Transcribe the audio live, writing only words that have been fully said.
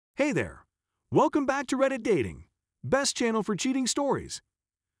Hey there! Welcome back to Reddit Dating, best channel for cheating stories.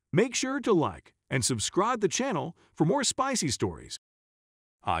 Make sure to like and subscribe the channel for more spicy stories.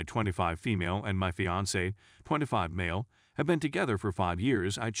 I, 25 female, and my fiance, 25 male, have been together for 5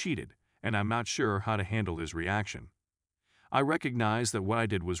 years. I cheated, and I'm not sure how to handle his reaction. I recognize that what I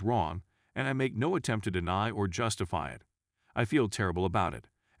did was wrong, and I make no attempt to deny or justify it. I feel terrible about it,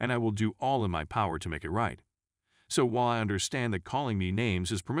 and I will do all in my power to make it right. So while I understand that calling me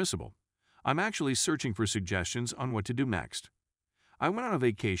names is permissible, I'm actually searching for suggestions on what to do next. I went on a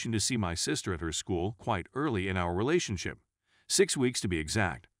vacation to see my sister at her school quite early in our relationship, 6 weeks to be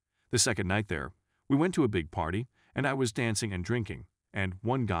exact. The second night there, we went to a big party, and I was dancing and drinking, and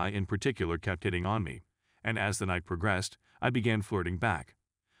one guy in particular kept hitting on me, and as the night progressed, I began flirting back.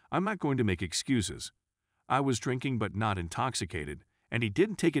 I'm not going to make excuses. I was drinking but not intoxicated, and he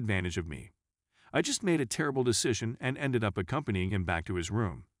didn't take advantage of me. I just made a terrible decision and ended up accompanying him back to his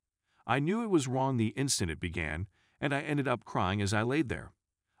room. I knew it was wrong the instant it began, and I ended up crying as I laid there.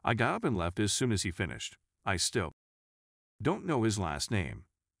 I got up and left as soon as he finished. I still don't know his last name.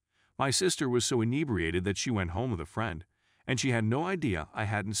 My sister was so inebriated that she went home with a friend, and she had no idea I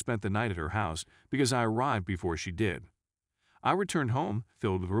hadn't spent the night at her house because I arrived before she did. I returned home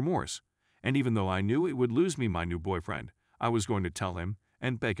filled with remorse, and even though I knew it would lose me my new boyfriend, I was going to tell him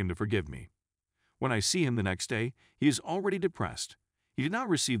and beg him to forgive me. When I see him the next day, he is already depressed. He did not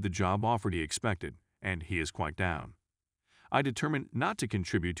receive the job offer he expected, and he is quite down. I determined not to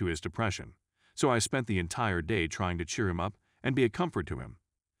contribute to his depression, so I spent the entire day trying to cheer him up and be a comfort to him.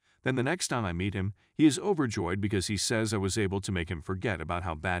 Then the next time I meet him, he is overjoyed because he says I was able to make him forget about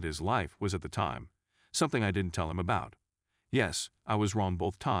how bad his life was at the time, something I didn't tell him about. Yes, I was wrong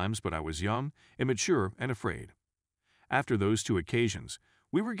both times, but I was young, immature, and afraid. After those 2 occasions,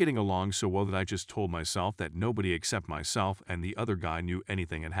 we were getting along so well that I just told myself that nobody except myself and the other guy knew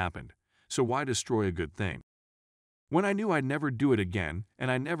anything had happened, so why destroy a good thing? When I knew I'd never do it again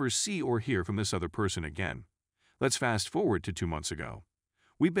and I'd never see or hear from this other person again. Let's fast forward to 2 months ago.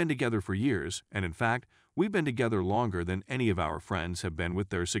 We've been together for years, and in fact, we've been together longer than any of our friends have been with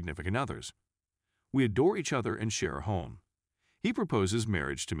their significant others. We adore each other and share a home. He proposes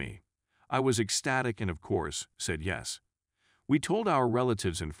marriage to me. I was ecstatic and, of course, said yes. We told our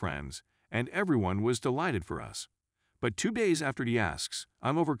relatives and friends, and everyone was delighted for us. But 2 days after he asks,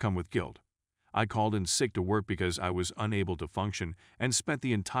 I'm overcome with guilt. I called in sick to work because I was unable to function and spent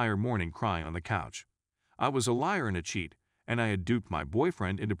the entire morning crying on the couch. I was a liar and a cheat, and I had duped my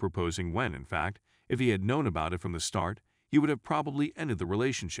boyfriend into proposing when, in fact, if he had known about it from the start, he would have probably ended the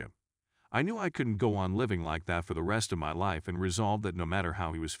relationship. I knew I couldn't go on living like that for the rest of my life and resolved that no matter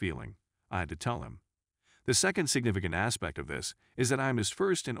how he was feeling, I had to tell him. The second significant aspect of this is that I am his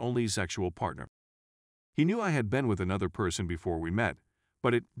first and only sexual partner. He knew I had been with another person before we met,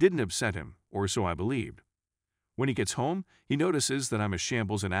 but it didn't upset him, or so I believed. When he gets home, he notices that I'm a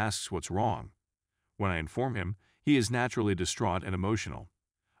shambles and asks what's wrong. When I inform him, he is naturally distraught and emotional.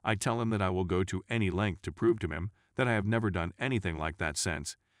 I tell him that I will go to any length to prove to him that I have never done anything like that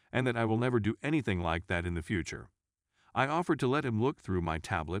since, and that I will never do anything like that in the future. I offered to let him look through my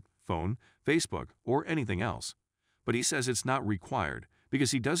tablet, phone, Facebook, or anything else, but he says it's not required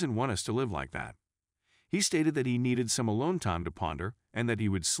because he doesn't want us to live like that. He stated that he needed some alone time to ponder and that he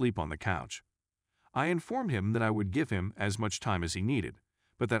would sleep on the couch. I informed him that I would give him as much time as he needed,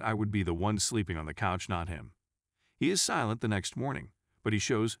 but that I would be the one sleeping on the couch, not him. He is silent the next morning, but he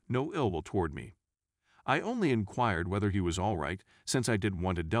shows no ill will toward me. I only inquired whether he was all right since I didn't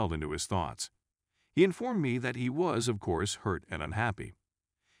want to delve into his thoughts. He informed me that he was, of course, hurt and unhappy.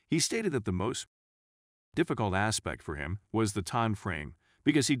 He stated that the most difficult aspect for him was the time frame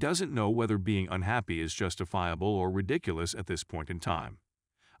because he doesn't know whether being unhappy is justifiable or ridiculous at this point in time.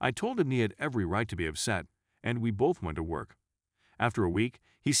 I told him he had every right to be upset, and we both went to work. After a week,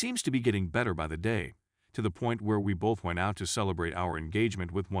 he seems to be getting better by the day, to the point where we both went out to celebrate our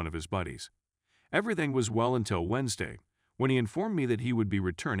engagement with one of his buddies. Everything was well until Wednesday, when he informed me that he would be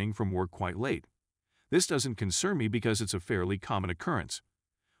returning from work quite late. This doesn't concern me because it's a fairly common occurrence.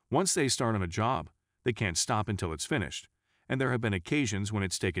 Once they start on a job, they can't stop until it's finished, and there have been occasions when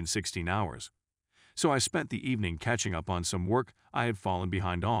it's taken 16 hours. So I spent the evening catching up on some work I had fallen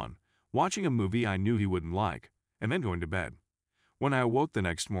behind on, watching a movie I knew he wouldn't like, and then going to bed. When I awoke the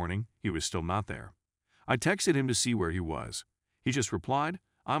next morning, he was still not there. I texted him to see where he was. He just replied,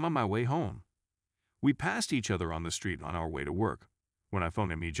 I'm on my way home. We passed each other on the street on our way to work. When I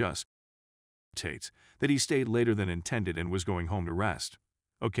phoned him, he just states that he stayed later than intended and was going home to rest.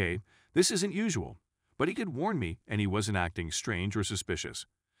 Okay, this isn't usual, but he could warn me and he wasn't acting strange or suspicious,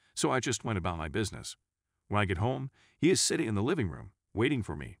 so I just went about my business. When I get home, he is sitting in the living room, waiting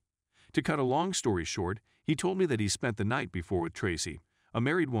for me, To cut a long story short, he told me that he spent the night before with Tracy, a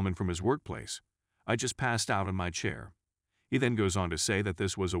married woman from his workplace. I just passed out in my chair. He then goes on to say that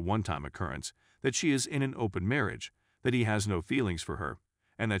this was a one-time occurrence, that she is in an open marriage, that he has no feelings for her,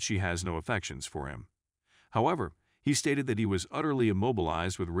 and that she has no affections for him. However, he stated that he was utterly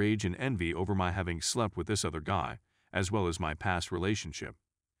immobilized with rage and envy over my having slept with this other guy, as well as my past relationship.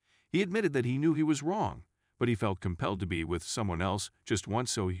 He admitted that he knew he was wrong, but he felt compelled to be with someone else just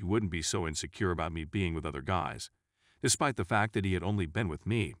once so he wouldn't be so insecure about me being with other guys, despite the fact that he had only been with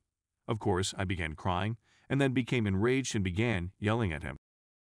me. Of course, I began crying, and then became enraged and began yelling at him.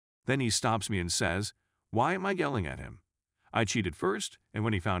 Then he stops me and says, "Why am I yelling at him? I cheated first, and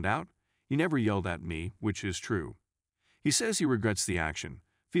when he found out, he never yelled at me, which is true." He says he regrets the action,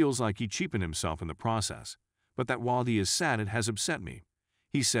 feels like he cheapened himself in the process, but that while he is sad it has upset me.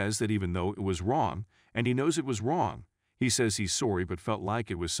 He says that even though it was wrong, and he knows it was wrong, he says he's sorry but felt like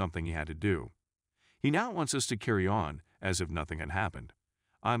it was something he had to do. He now wants us to carry on, as if nothing had happened.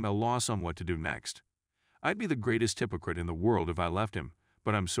 I'm at a loss on what to do next. I'd be the greatest hypocrite in the world if I left him,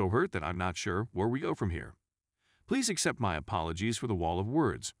 but I'm so hurt that I'm not sure where we go from here. Please accept my apologies for the wall of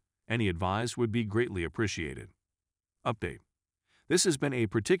words. Any advice would be greatly appreciated. Update. This has been a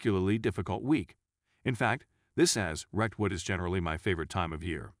particularly difficult week. In fact, this has wrecked what is generally my favorite time of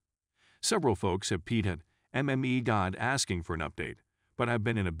year. Several folks have peed at MME God asking for an update, but I've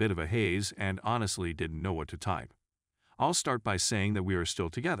been in a bit of a haze and honestly didn't know what to type. I'll start by saying that we are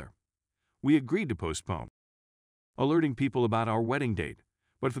still together. We agreed to postpone alerting people about our wedding date,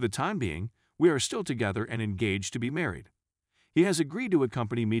 but for the time being, we are still together and engaged to be married. He has agreed to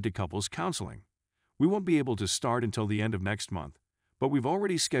accompany me to couples counseling. We won't be able to start until the end of next month, but we've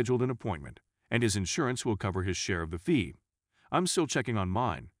already scheduled an appointment, and his insurance will cover his share of the fee. I'm still checking on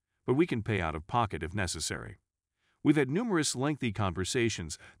mine, but we can pay out of pocket if necessary. We've had numerous lengthy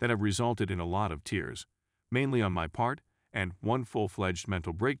conversations that have resulted in a lot of tears, mainly on my part, and one full-fledged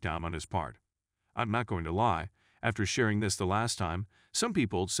mental breakdown on his part. I'm not going to lie, after sharing this the last time, some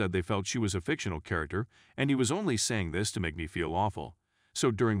people said they felt she was a fictional character and he was only saying this to make me feel awful.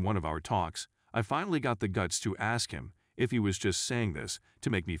 So during one of our talks, I finally got the guts to ask him if he was just saying this to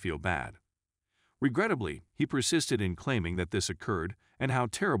make me feel bad. Regrettably, he persisted in claiming that this occurred and how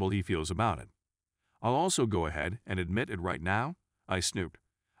terrible he feels about it. I'll also go ahead and admit it right now. I snooped.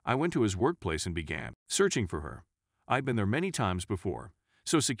 I went to his workplace and began searching for her. I'd been there many times before,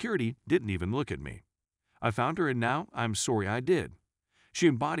 so security didn't even look at me. I found her and now I'm sorry I did. She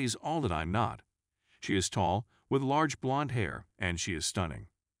embodies all that I'm not. She is tall, with large blonde hair, and she is stunning.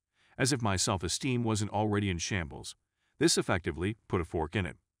 As if my self-esteem wasn't already in shambles, this effectively put a fork in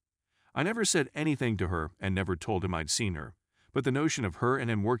it. I never said anything to her and never told him I'd seen her, but the notion of her and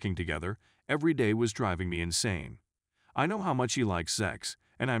him working together every day was driving me insane. I know how much he likes sex,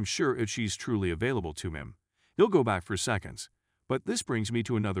 and I'm sure if she's truly available to him, he'll go back for seconds. But this brings me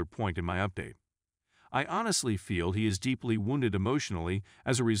to another point in my update. I honestly feel he is deeply wounded emotionally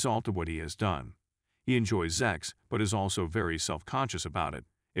as a result of what he has done. He enjoys sex, but is also very self-conscious about it,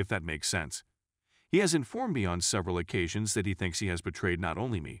 if that makes sense. He has informed me on several occasions that he thinks he has betrayed not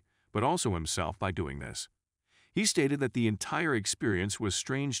only me, but also himself by doing this. He stated that the entire experience was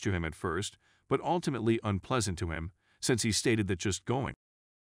strange to him at first, but ultimately unpleasant to him, since he stated that just going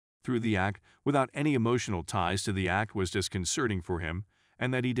through the act without any emotional ties to the act was disconcerting for him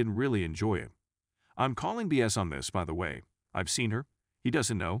and that he didn't really enjoy it. I'm calling BS on this, by the way. I've seen her, he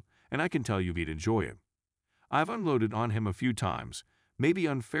doesn't know, and I can tell you he'd enjoy it. I've unloaded on him a few times, maybe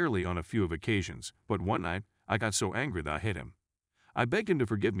unfairly on a few of occasions, but one night I got so angry that I hit him. I begged him to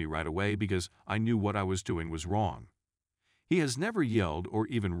forgive me right away because I knew what I was doing was wrong. He has never yelled or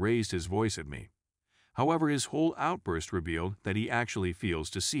even raised his voice at me. However, his whole outburst revealed that he actually feels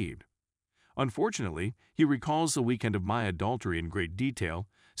deceived. Unfortunately, he recalls the weekend of my adultery in great detail,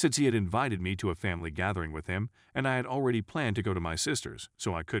 since he had invited me to a family gathering with him and I had already planned to go to my sister's,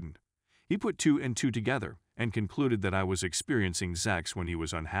 so I couldn't. He put two and two together and concluded that I was experiencing sex when he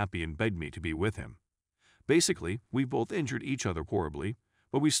was unhappy and begged me to be with him. Basically, we both injured each other horribly,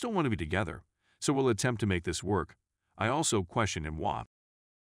 but we still want to be together, so we'll attempt to make this work. I also questioned him why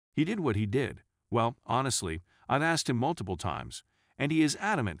he did what he did. Well, honestly, I've asked him multiple times, and he is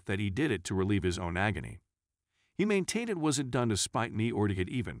adamant that he did it to relieve his own agony. He maintained it wasn't done to spite me or to get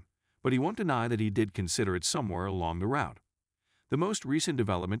even, but he won't deny that he did consider it somewhere along the route. The most recent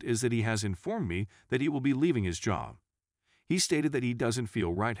development is that he has informed me that he will be leaving his job. He stated that he doesn't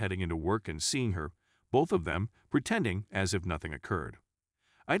feel right heading into work and seeing her, both of them pretending as if nothing occurred.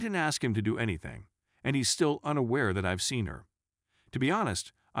 I didn't ask him to do anything, and he's still unaware that I've seen her. To be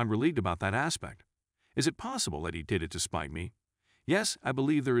honest, I'm relieved about that aspect. Is it possible that he did it to spite me? Yes, I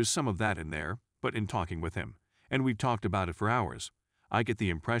believe there is some of that in there, but in talking with him, and we've talked about it for hours, I get the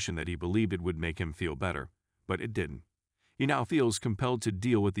impression that he believed it would make him feel better, but it didn't. He now feels compelled to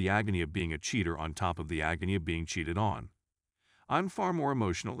deal with the agony of being a cheater on top of the agony of being cheated on. I'm far more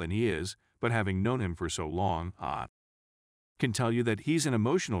emotional than he is, but having known him for so long, I can tell you that he's an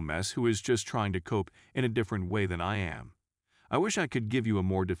emotional mess who is just trying to cope in a different way than I am. I wish I could give you a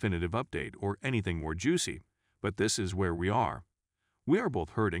more definitive update or anything more juicy, but this is where we are. We are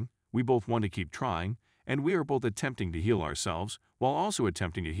both hurting, we both want to keep trying, and we are both attempting to heal ourselves while also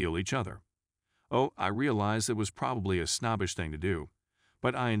attempting to heal each other. Oh, I realize it was probably a snobbish thing to do,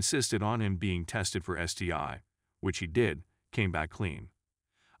 but I insisted on him being tested for STI, which he did, came back clean.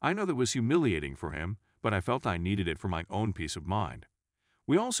 I know that was humiliating for him, but I felt I needed it for my own peace of mind.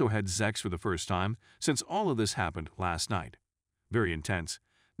 We also had sex for the first time since all of this happened last night. Very intense,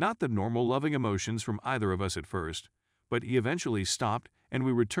 not the normal loving emotions from either of us at first, but he eventually stopped and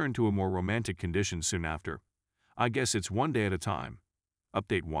we returned to a more romantic condition soon after. I guess it's one day at a time.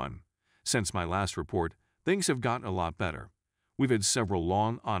 Update 1. Since my last report, things have gotten a lot better. We've had several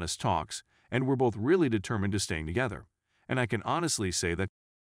long, honest talks, and we're both really determined to staying together. And I can honestly say that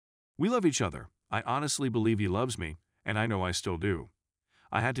we love each other. I honestly believe he loves me, and I know I still do.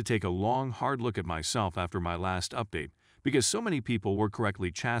 I had to take a long, hard look at myself after my last update because so many people were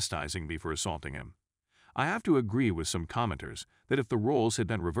correctly chastising me for assaulting him. I have to agree with some commenters that if the roles had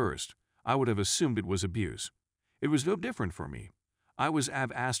been reversed, I would have assumed it was abuse. It was no different for me. I was **,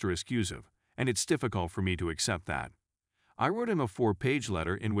 and it's difficult for me to accept that. I wrote him a 4-page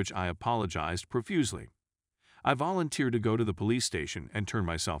letter in which I apologized profusely. I volunteered to go to the police station and turn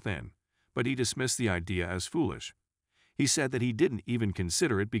myself in, but he dismissed the idea as foolish. He said that he didn't even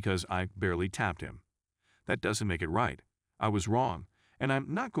consider it because I barely tapped him. That doesn't make it right. I was wrong, and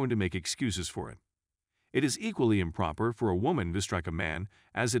I'm not going to make excuses for it. It is equally improper for a woman to strike a man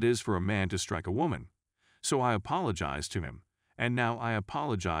as it is for a man to strike a woman. So I apologized to him, and now I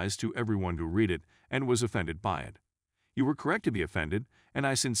apologize to everyone who read it and was offended by it. You were correct to be offended, and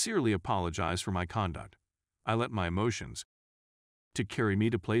I sincerely apologize for my conduct. I let my emotions to carry me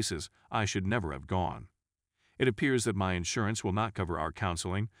to places I should never have gone. It appears that my insurance will not cover our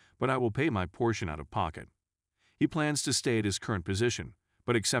counseling, but I will pay my portion out of pocket. He plans to stay at his current position,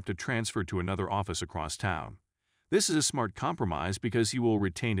 but accept a transfer to another office across town. This is a smart compromise because he will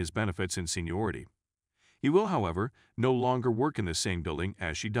retain his benefits and seniority. He will, however, no longer work in the same building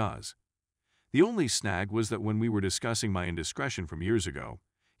as she does. The only snag was that when we were discussing my indiscretion from years ago,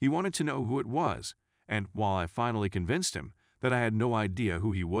 he wanted to know who it was, and while I finally convinced him that I had no idea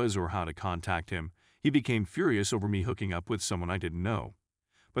who he was or how to contact him, he became furious over me hooking up with someone I didn't know.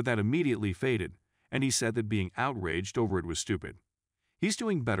 But that immediately faded, and he said that being outraged over it was stupid. He's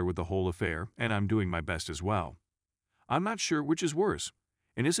doing better with the whole affair, and I'm doing my best as well. I'm not sure which is worse.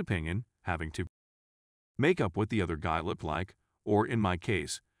 In his opinion, having to make up what the other guy looked like, or in my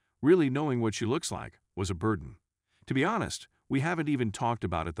case, really knowing what she looks like, was a burden. To be honest, we haven't even talked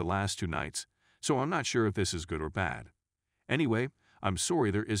about it the last 2 nights, so I'm not sure if this is good or bad. Anyway, I'm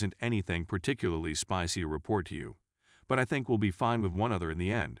sorry there isn't anything particularly spicy to report to you, but I think we'll be fine with one another in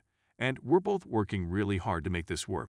the end, and we're both working really hard to make this work.